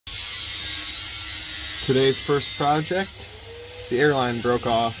Today's first project, the airline broke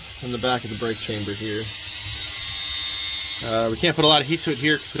off in the back of the brake chamber here. We can't put a lot of heat to it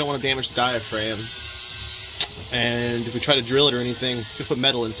here because we don't want to damage the diaphragm. And if we try to drill it or anything, it's going to put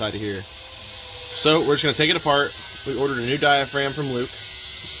metal inside of here. So we're just going to take it apart. We ordered a new diaphragm from Luke.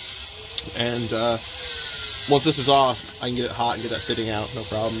 And once this is off, I can get it hot and get that fitting out, no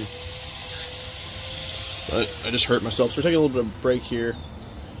problem. But I just hurt myself, so we're taking a little bit of brake here.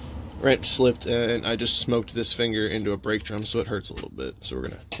 Wrench slipped and I just smoked this finger into a brake drum, so it hurts a little bit. So we're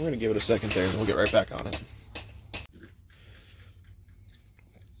gonna give it a second there and we'll get right back on it.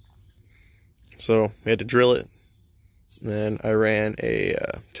 So we had to drill it. Then I ran a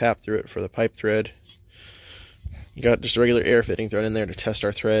tap through it for the pipe thread. Got just a regular air fitting thread in there to test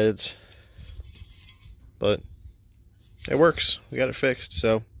our threads. But it works. We got it fixed.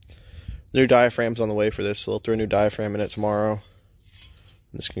 So new diaphragm's on the way for this, so they'll throw a new diaphragm in it tomorrow.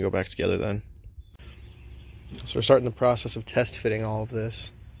 This can go back together then. So we're starting the process of test fitting all of this.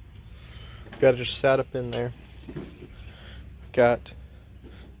 Got it just sat up in there. Got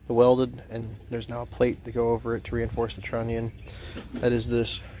the welded, and there's now a plate to go over it to reinforce the trunnion. That is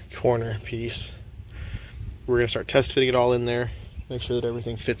this corner piece. We're gonna start test fitting it all in there, make sure that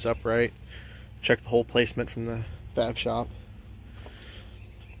everything fits up right. Check the hole placement from the fab shop.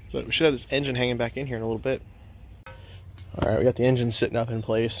 But we should have this engine hanging back in here in a little bit. Alright, we got the engine sitting up in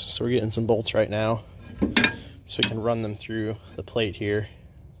place, so we're getting some bolts right now so we can run them through the plate here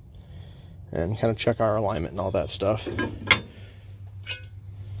and kind of check our alignment and all that stuff.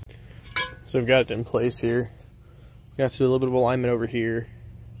 So we've got it in place here. We got to do a little bit of alignment over here,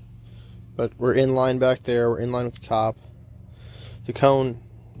 but we're in line back there, we're in line with the top. The cone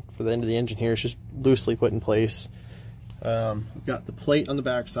for the end of the engine here is just loosely put in place. We've got the plate on the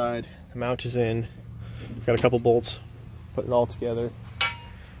back side, the mount is in, we've got a couple bolts, put it all together.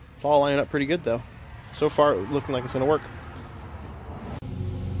 It's all lining up pretty good though. So far looking like it's going to work.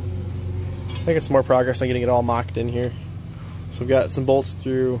 Making some more progress on getting it all mocked in here. So we've got some bolts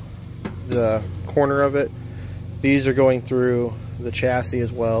through the corner of it. These are going through the chassis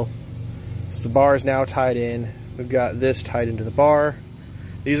as well. So the bar is now tied in. We've got this tied into the bar.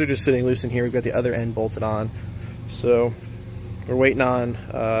 These are just sitting loose in here. We've got the other end bolted on. So we're waiting on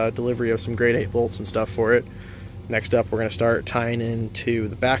delivery of some grade 8 bolts and stuff for it. Next up, we're going to start tying into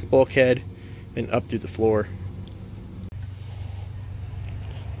the back bulkhead and up through the floor.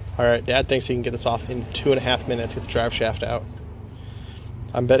 Alright, Dad thinks he can get this off in 2.5 minutes, get the drive shaft out.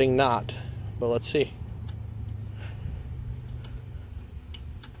 I'm betting not, but let's see.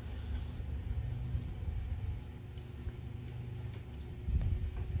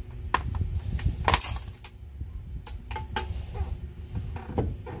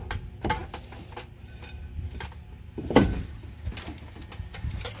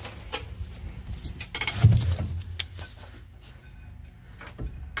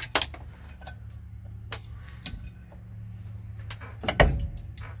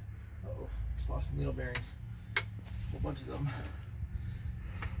 Lost some needle bearings. A whole bunch of them.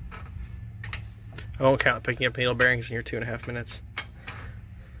 I won't count picking up needle bearings in your 2.5 minutes.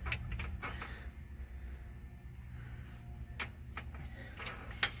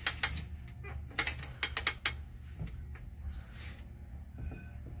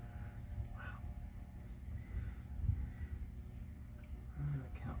 I'm going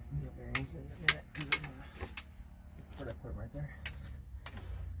to count needle bearings in a minute because I'm going to put them right there.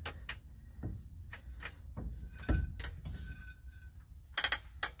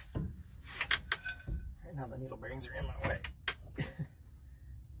 Now the needle bearings are in my way.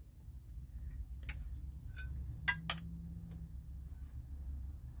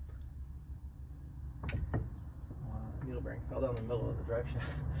 Wow, the needle bearing fell down the middle of the drive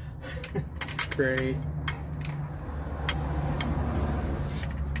shaft. Great.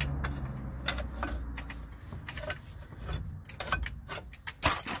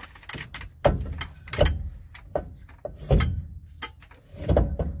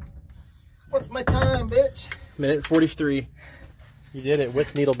 What's my time, bitch? 1:43. You did it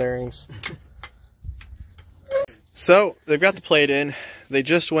with needle bearings. So they've got the plate in. They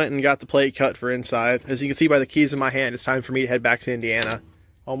just went and got the plate cut for inside. As you can see by the keys in my hand, it's time for me to head back to Indiana.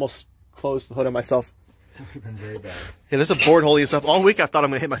 Almost closed the hood on myself. That would have been very bad. Yeah, there's a board holding us up. All week I thought I'm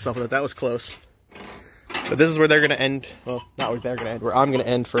going to hit myself with it. That was close. But this is where they're going to end. Well, not where they're going to end. Where I'm going to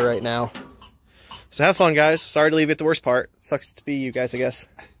end for right now. So have fun, guys. Sorry to leave you at the worst part. Sucks to be you guys, I guess.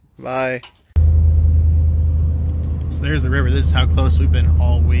 Bye. So there's the river. This is how close we've been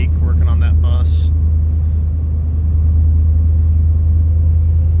all week working on that bus.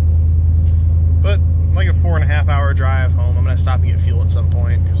 But like a 4.5 hour drive home. I'm going to stop and get fuel at some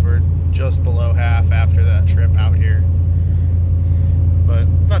point because we're just just below half after that trip out here. But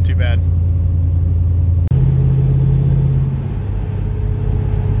not too bad.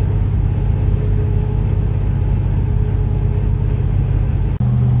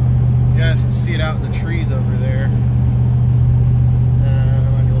 You guys can see it out in the trees over there.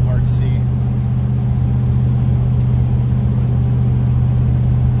 Might be a little hard to see.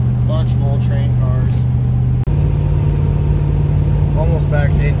 Bunch of old train cars. Almost back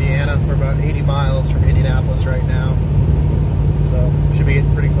to Indiana. We're about 80 miles from Indianapolis right now. So should be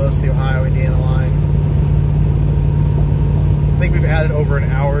getting pretty close to the Ohio-Indiana line. I think we've added over an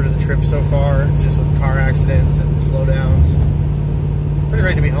hour to the trip so far, just with car accidents and slowdowns. Pretty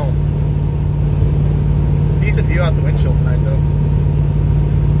ready to be home. Decent view out the windshield tonight, though.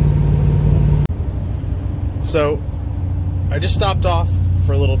 So, I just stopped off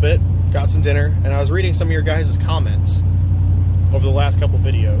for a little bit, got some dinner, and I was reading some of your guys' comments over the last couple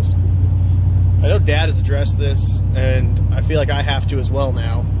videos. I know Dad has addressed this, and I feel like I have to as well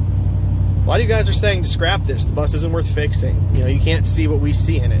now. A lot of you guys are saying to scrap this. The bus isn't worth fixing. You know, you can't see what we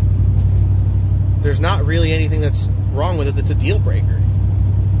see in it. There's not really anything that's wrong with it that's a deal breaker.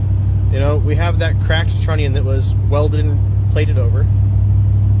 You know, we have that cracked trunnion that was welded and plated over.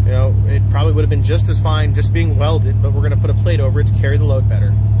 You know, it probably would have been just as fine just being welded, but we're going to put a plate over it to carry the load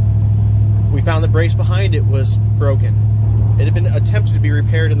better. We found the brace behind it was broken. It had been attempted to be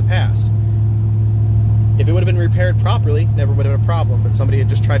repaired in the past. If it would have been repaired properly, never would have been a problem, but somebody had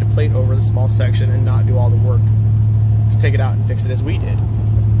just tried to plate over the small section and not do all the work to take it out and fix it as we did.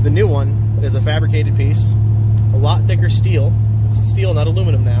 The new one is a fabricated piece, a lot thicker steel. It's steel, not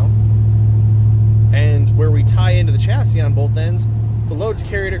aluminum now. And where we tie into the chassis on both ends, the load's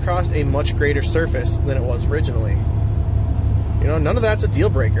carried across a much greater surface than it was originally. You know, none of that's a deal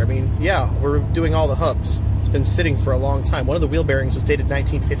breaker. I mean, yeah, we're doing all the hubs. It's been sitting for a long time. One of the wheel bearings was dated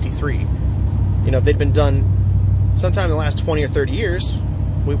 1953. You know, if they'd been done sometime in the last 20 or 30 years,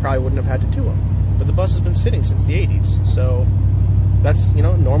 we probably wouldn't have had to do them. But the bus has been sitting since the 80s, so that's, you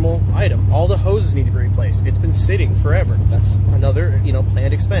know, a normal item. All the hoses need to be replaced. It's been sitting forever. That's another, you know,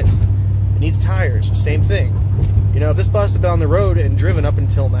 planned expense. It needs tires, same thing. You know, if this bus had been on the road and driven up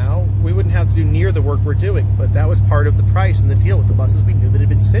until now, we wouldn't have to do near the work we're doing, but that was part of the price and the deal with the buses. We knew that it had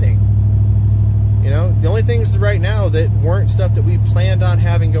been sitting. You know, the only things right now that weren't stuff that we planned on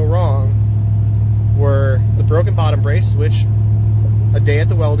having go wrong were the broken bottom brace, which a day at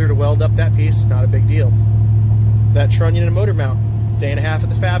the welder to weld up that piece, not a big deal. That trunnion and motor mount, day and a half at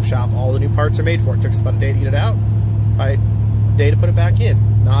the fab shop, all the new parts are made for it. Took us about a day to get it out, probably a day to put it back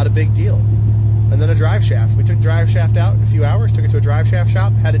in, not a big deal. And then a drive shaft. We took the drive shaft out in a few hours, took it to a drive shaft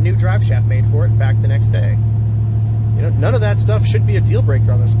shop, had a new drive shaft made for it, and back the next day. You know, none of that stuff should be a deal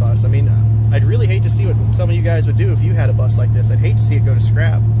breaker on this bus. I mean, I'd really hate to see what some of you guys would do if you had a bus like this. I'd hate to see it go to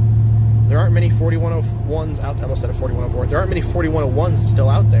scrap. There aren't many 4101s out there. I almost said a 4104. There aren't many 4101s still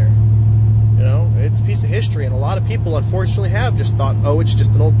out there. You know, it's a piece of history, and a lot of people unfortunately have just thought, oh, it's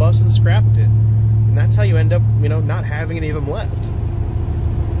just an old bus and scrapped it. And that's how you end up, you know, not having any of them left.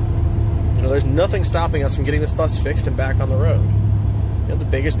 You know, there's nothing stopping us from getting this bus fixed and back on the road. You know, the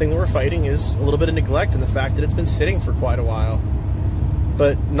biggest thing that we're fighting is a little bit of neglect and the fact that it's been sitting for quite a while.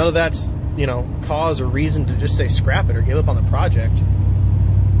 But none of that's, you know, cause or reason to just say scrap it or give up on the project.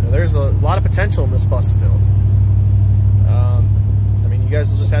 You know, there's a lot of potential in this bus still. I mean, you guys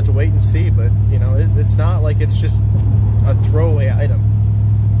will just have to wait and see, but, you know, it's not like it's just a throwaway item.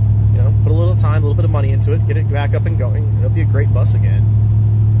 You know, put a little time, a little bit of money into it, get it back up and going. It'll be a great bus again.